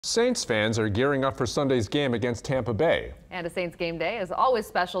Saints fans are gearing up for Sunday's game against Tampa Bay. And a Saints game day is always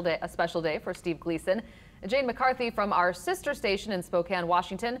a special day for Steve Gleason. Jane McCarthy from our sister station in Spokane,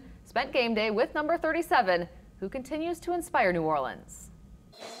 Washington, spent game day with number 37, who continues to inspire New Orleans.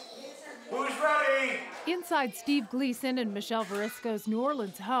 Who's ready? Inside Steve Gleason and Michelle Verisco's New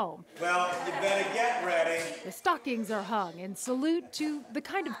Orleans home. Well, you better get ready. The stockings are hung in salute to the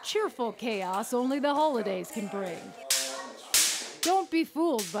kind of cheerful chaos only the holidays can bring. Don't be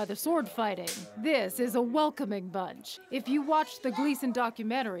fooled by the sword fighting. This is a welcoming bunch. If you watched the Gleason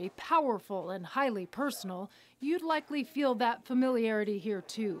documentary, powerful and highly personal, you'd likely feel that familiarity here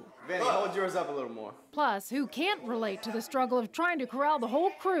too. Vinny, hold yours up a little more. Plus, who can't relate to the struggle of trying to corral the whole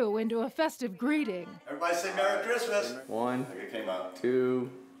crew into a festive greeting? Everybody say Merry Christmas. 1, 2,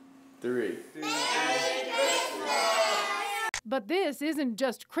 3. But this isn't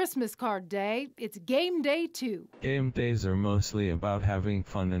just Christmas card day, it's game day too. Game days are mostly about having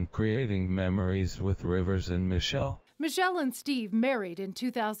fun and creating memories with Rivers and Michelle. Michelle and Steve married in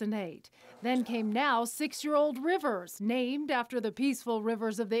 2008. Then came now 6-year-old Rivers, named after the peaceful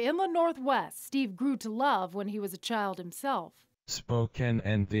rivers of the inland Northwest Steve grew to love when he was a child himself. Spokane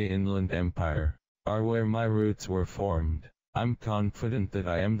and the Inland Empire are where my roots were formed. I'm confident that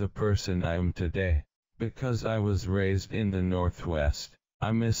I am the person I am today, because I was raised in the Northwest.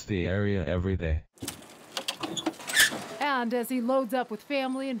 I miss the area every day. And as he loads up with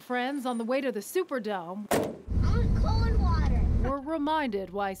family and friends on the way to the Superdome, we're reminded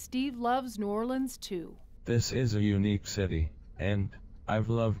why Steve loves New Orleans too. This is a unique city, and I've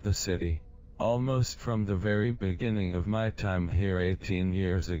loved the city almost from the very beginning of my time here 18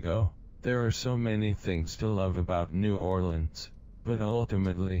 years ago. There are so many things to love about New Orleans, but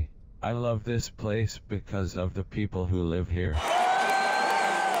ultimately, I love this place because of the people who live here.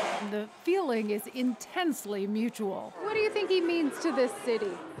 The feeling is intensely mutual. What do you think he means to this city?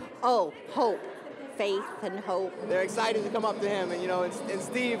 Oh, hope. Faith and hope. They're excited to come up to him, and and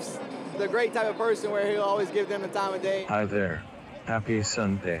Steve's the great type of person where he'll always give them the time of day. Hi there. Happy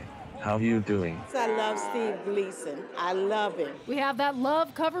Sunday. How you doing? I love Steve Gleason. I love him. We have that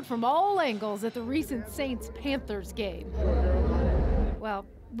love covered from all angles at the recent Saints-Panthers game. Well,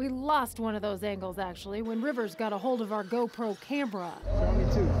 we lost one of those angles, actually, when Rivers got a hold of our GoPro camera.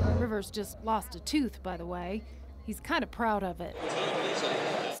 Rivers just lost a tooth, by the way. He's kind of proud of it.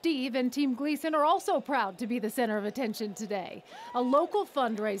 Steve and Team Gleason are also proud to be the center of attention today. A local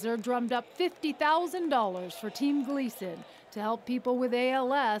fundraiser drummed up $50,000 for Team Gleason to help people with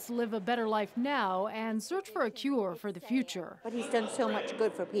ALS live a better life now and search for a cure for the future. But he's done so much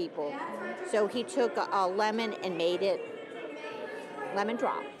good for people. So he took a lemon and made it lemon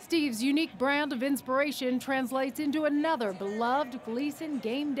drop. Steve's unique brand of inspiration translates into another beloved Gleason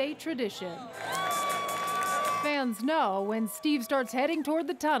game day tradition. Fans know when Steve starts heading toward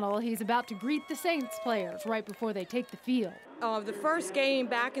the tunnel, he's about to greet the Saints players right before they take the field. The first game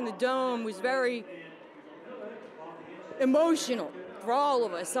back in the Dome was very emotional for all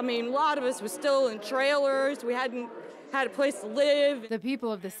of us. I mean, a lot of us were still in trailers. We hadn't had a place to live. The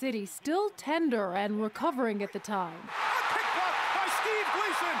people of the city still tender and recovering at the time.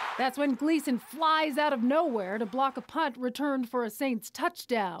 That's when Gleason flies out of nowhere to block a punt returned for a Saints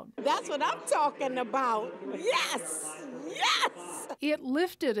touchdown. That's what I'm talking about. Yes! Yes! It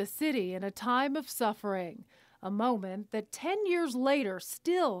lifted a city in a time of suffering, a moment that 10 years later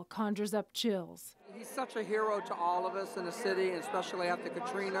still conjures up chills. He's such a hero to all of us in the city, especially after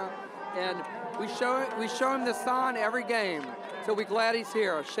Katrina. And we show him the sun every game. So we're glad he's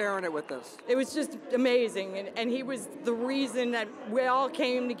here, sharing it with us. It was just amazing, and he was the reason that we all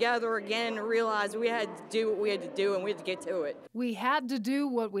came together again and realized we had to do what we had to do, and we had to get to it. We had to do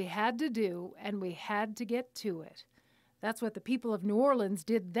what we had to do, and we had to get to it. That's what the people of New Orleans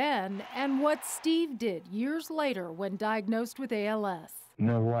did then, and what Steve did years later when diagnosed with ALS.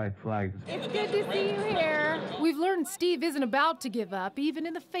 No white flags. It's good to see you here. We've learned Steve isn't about to give up, even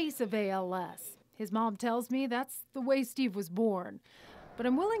in the face of ALS. His mom tells me that's the way Steve was born. But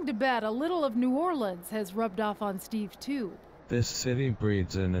I'm willing to bet a little of New Orleans has rubbed off on Steve, too. This city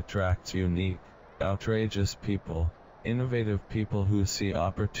breeds and attracts unique, outrageous people, innovative people who see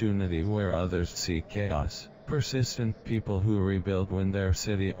opportunity where others see chaos, persistent people who rebuild when their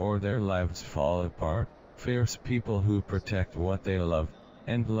city or their lives fall apart, fierce people who protect what they love,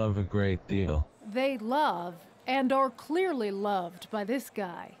 and love a great deal. They love, and are clearly loved by this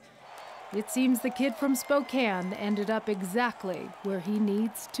guy. It seems the kid from Spokane ended up exactly where he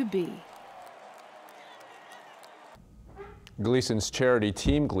needs to be. Gleason's charity,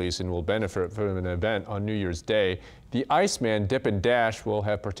 Team Gleason, will benefit from an event on New Year's Day. The Iceman Dip and Dash will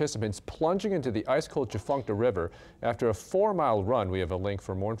have participants plunging into the ice-cold Tchefuncte River after a 4-mile run. We have a link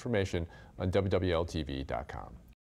for more information on WWLTV.com.